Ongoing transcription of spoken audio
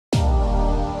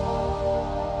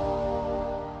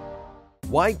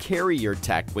Why carry your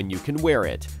tech when you can wear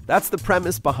it? That's the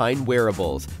premise behind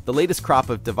Wearables, the latest crop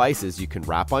of devices you can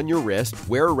wrap on your wrist,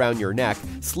 wear around your neck,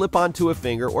 slip onto a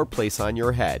finger, or place on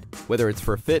your head, whether it's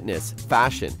for fitness,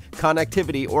 fashion,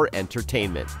 connectivity, or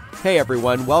entertainment. Hey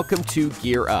everyone, welcome to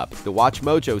Gear Up, the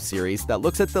WatchMojo series that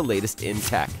looks at the latest in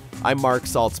tech. I'm Marc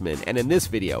Saltzman, and in this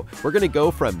video, we're going to go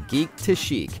from geek to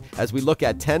chic as we look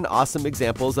at 10 awesome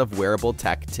examples of wearable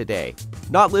tech today.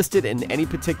 Not listed in any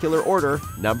particular order,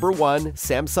 number 1,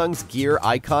 Samsung's Gear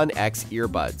Icon X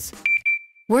earbuds.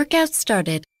 Workout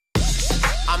started.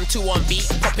 I'm 2 on beat,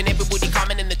 popping everybody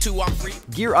coming in the 2 on 3.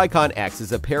 Gear Icon X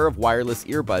is a pair of wireless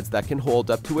earbuds that can hold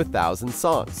up to 1,000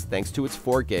 songs, thanks to its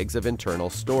 4 gigs of internal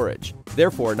storage,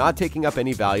 therefore not taking up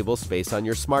any valuable space on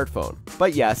your smartphone.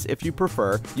 But yes, if you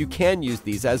prefer, you can use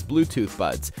these as Bluetooth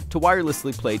buds to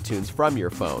wirelessly play tunes from your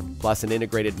phone. Plus, an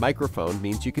integrated microphone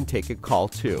means you can take a call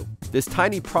too. This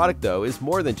tiny product, though, is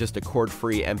more than just a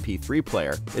cord-free MP3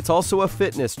 player. It's also a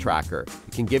fitness tracker.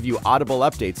 It can give you audible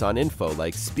updates on info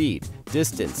like speed,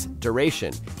 distance,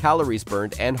 duration, calories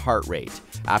burned, and heart rate.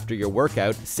 After your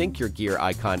workout, sync your Gear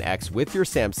Icon X with your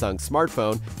Samsung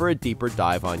smartphone for a deeper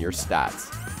dive on your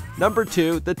stats. Number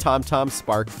 2, the TomTom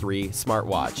Spark 3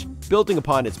 smartwatch. Building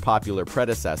upon its popular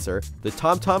predecessor, the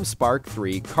TomTom Spark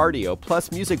 3 Cardio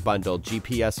Plus Music Bundle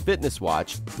GPS fitness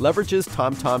watch leverages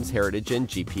TomTom's heritage in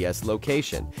GPS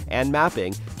location and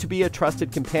mapping to be a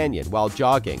trusted companion while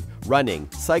jogging, running,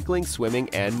 cycling, swimming,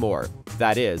 and more.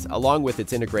 That is, along with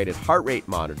its integrated heart rate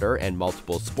monitor and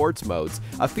multiple sports modes,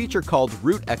 a feature called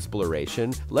Route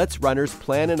Exploration lets runners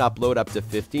plan and upload up to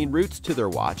 15 routes to their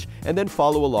watch and then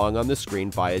follow along on the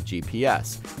screen via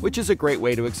GPS, which is a great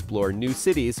way to explore new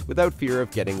cities without fear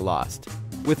of getting lost.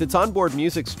 With its onboard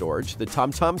music storage, the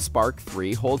TomTom Spark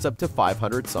 3 holds up to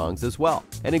 500 songs as well,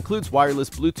 and includes wireless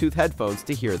Bluetooth headphones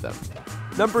to hear them.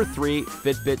 Number 3,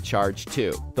 Fitbit Charge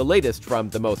 2. The latest from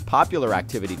the most popular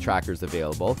activity trackers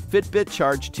available, Fitbit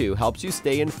Charge 2 helps you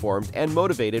stay informed and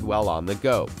motivated while on the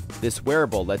go. This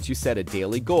wearable lets you set a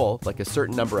daily goal, like a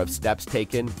certain number of steps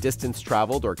taken, distance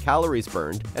traveled, or calories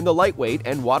burned, and the lightweight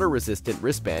and water-resistant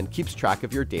wristband keeps track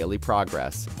of your daily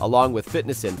progress. Along with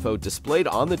fitness info displayed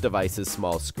on the device's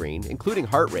small screen, including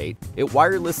heart rate, it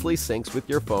wirelessly syncs with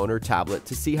your phone or tablet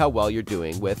to see how well you're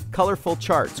doing with colorful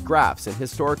charts, graphs, and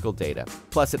historical data.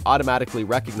 Plus, it automatically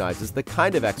recognizes the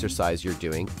kind of exercise you're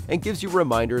doing and gives you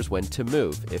reminders when to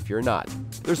move if you're not.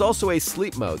 There's also a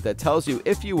sleep mode that tells you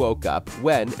if you woke up,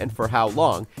 when, and for how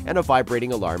long, and a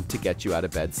vibrating alarm to get you out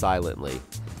of bed silently.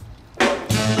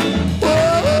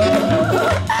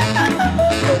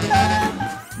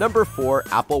 Number 4,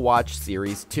 Apple Watch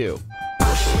Series 2.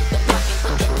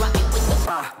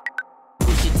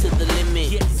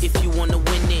 If you wanna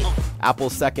win it.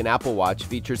 Apple's second Apple Watch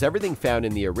features everything found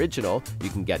in the original. You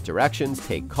can get directions,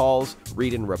 take calls,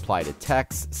 read and reply to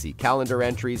texts, see calendar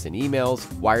entries and emails,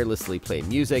 wirelessly play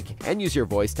music, and use your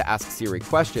voice to ask Siri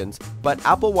questions. But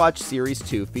Apple Watch Series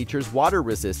 2 features water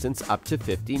resistance up to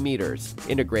 50 meters,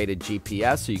 integrated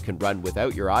GPS so you can run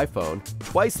without your iPhone,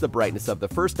 twice the brightness of the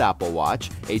first Apple Watch,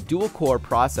 a dual-core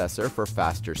processor for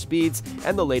faster speeds,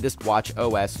 and the latest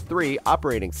watchOS 3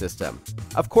 operating system.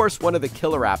 Of course, one of the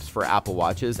killer apps for Apple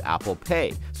Watch is Apple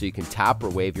Pay, so you can tap or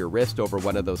wave your wrist over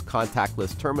one of those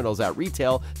contactless terminals at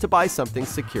retail to buy something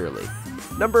securely.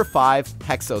 Number 5,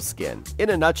 Hexoskin. In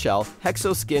a nutshell,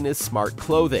 Hexoskin is smart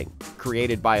clothing.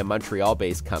 Created by a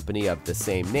Montreal-based company of the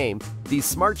same name, these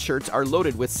smart shirts are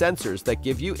loaded with sensors that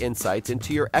give you insights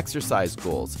into your exercise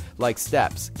goals, like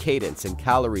steps, cadence, and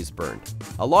calories burned,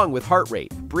 along with heart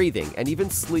rate, breathing, and even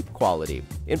sleep quality.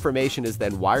 Information is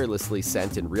then wirelessly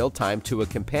sent in real time to a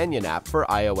companion app for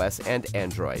iOS and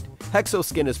Android.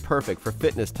 Hexoskin is perfect for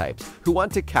fitness types who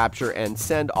want to capture and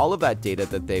send all of that data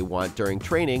that they want during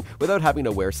training without having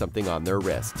to wear something on their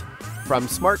wrist. From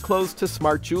smart clothes to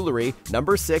smart jewelry,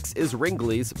 number 6 is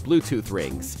Ringley's Bluetooth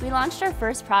rings. We launched our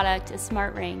first product, a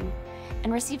smart ring,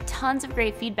 and received tons of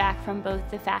great feedback from both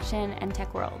the fashion and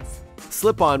tech worlds.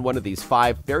 Slip on one of these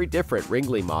 5 very different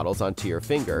Ringley models onto your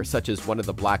finger, such as one of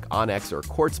the black Onyx or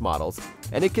Quartz models,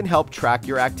 and it can help track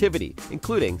your activity,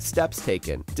 including steps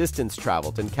taken, distance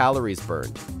traveled, and calories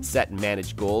burned. Set and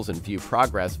manage goals and view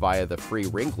progress via the free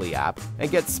Ringley app, and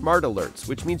get smart alerts,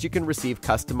 which means you can receive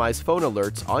customized phone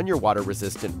alerts on your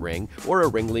water-resistant ring or a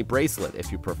Ringley bracelet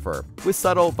if you prefer, with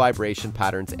subtle vibration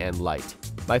patterns and light.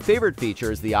 My favorite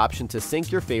feature is the option to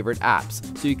sync your favorite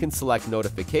apps, so you can select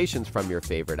notifications from your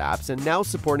favorite apps, and now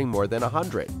supporting more than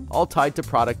 100, all tied to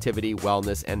productivity,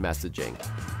 wellness, and messaging.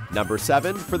 Number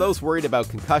 7, for those worried about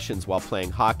concussions while playing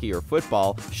hockey or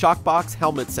football, Shockbox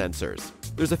helmet sensors.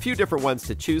 There's a few different ones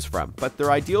to choose from, but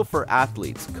they're ideal for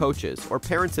athletes, coaches, or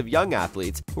parents of young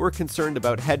athletes who are concerned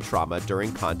about head trauma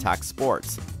during contact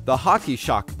sports. The Hockey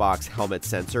Shockbox helmet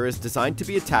sensor is designed to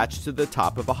be attached to the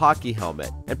top of a hockey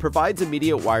helmet and provides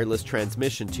immediate wireless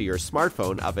transmission to your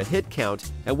smartphone of a hit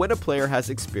count and when a player has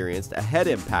experienced a head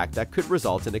impact that could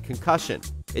result in a concussion.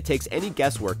 It takes any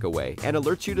guesswork away and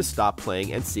alerts you to stop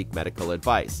playing and seek medical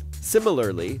advice.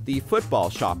 Similarly, the Football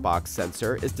Shockbox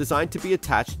sensor is designed to be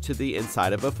attached to the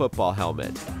inside of a football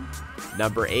helmet.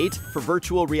 Number 8, for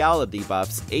virtual reality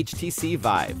buffs, HTC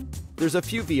Vive. There's a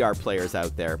few VR players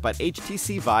out there, but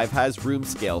HTC Vive has room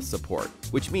scale support,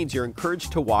 which means you're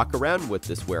encouraged to walk around with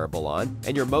this wearable on,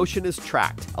 and your motion is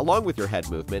tracked, along with your head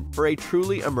movement, for a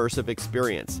truly immersive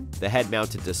experience. The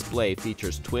head-mounted display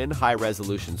features twin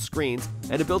high-resolution screens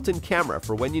and a built-in camera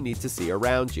for when you need to see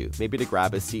around you, maybe to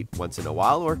grab a seat once in a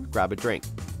while or grab a drink.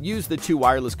 Use the 2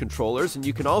 wireless controllers and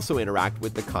you can also interact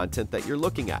with the content that you're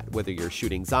looking at, whether you're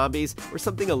shooting zombies or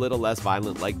something a little less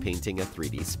violent like painting a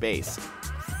 3D space.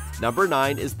 Number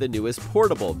 9 is the newest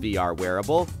portable VR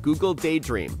wearable, Google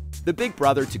Daydream. The big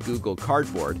brother to Google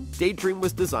Cardboard, Daydream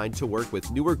was designed to work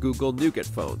with newer Google Nougat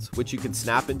phones, which you can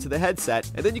snap into the headset,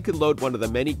 and then you can load one of the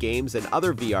many games and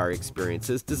other VR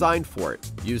experiences designed for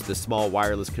it. Use the small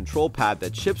wireless control pad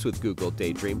that ships with Google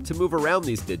Daydream to move around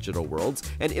these digital worlds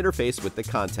and interface with the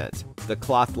content. The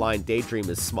cloth-lined Daydream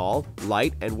is small,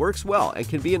 light, and works well and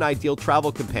can be an ideal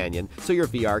travel companion so your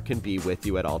VR can be with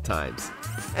you at all times.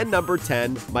 And number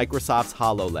 10, Microsoft's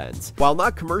Hololens. While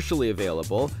not commercially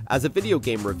available, as a video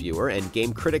game reviewer and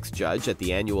game critics judge at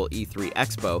the annual E3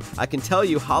 Expo, I can tell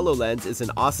you Hololens is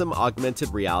an awesome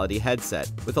augmented reality headset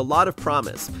with a lot of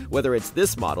promise, whether it's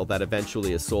this model that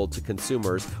eventually is sold to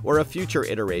consumers or a future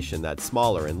iteration that's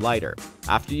smaller and lighter.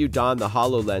 After you don the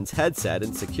HoloLens headset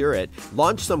and secure it,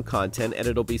 launch some content and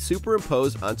it'll be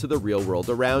superimposed onto the real world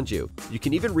around you. You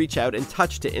can even reach out and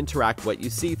touch to interact what you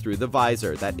see through the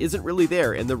visor that isn't really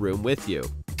there in the room with you.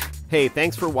 Hey,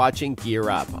 thanks for watching Gear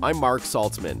Up. I'm Marc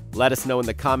Saltzman. Let us know in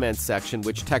the comments section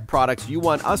which tech products you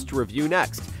want us to review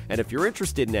next. And if you're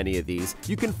interested in any of these,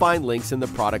 you can find links in the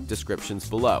product descriptions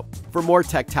below. For more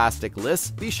tech-tastic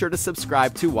lists, be sure to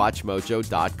subscribe to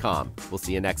WatchMojo.com. We'll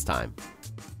see you next time.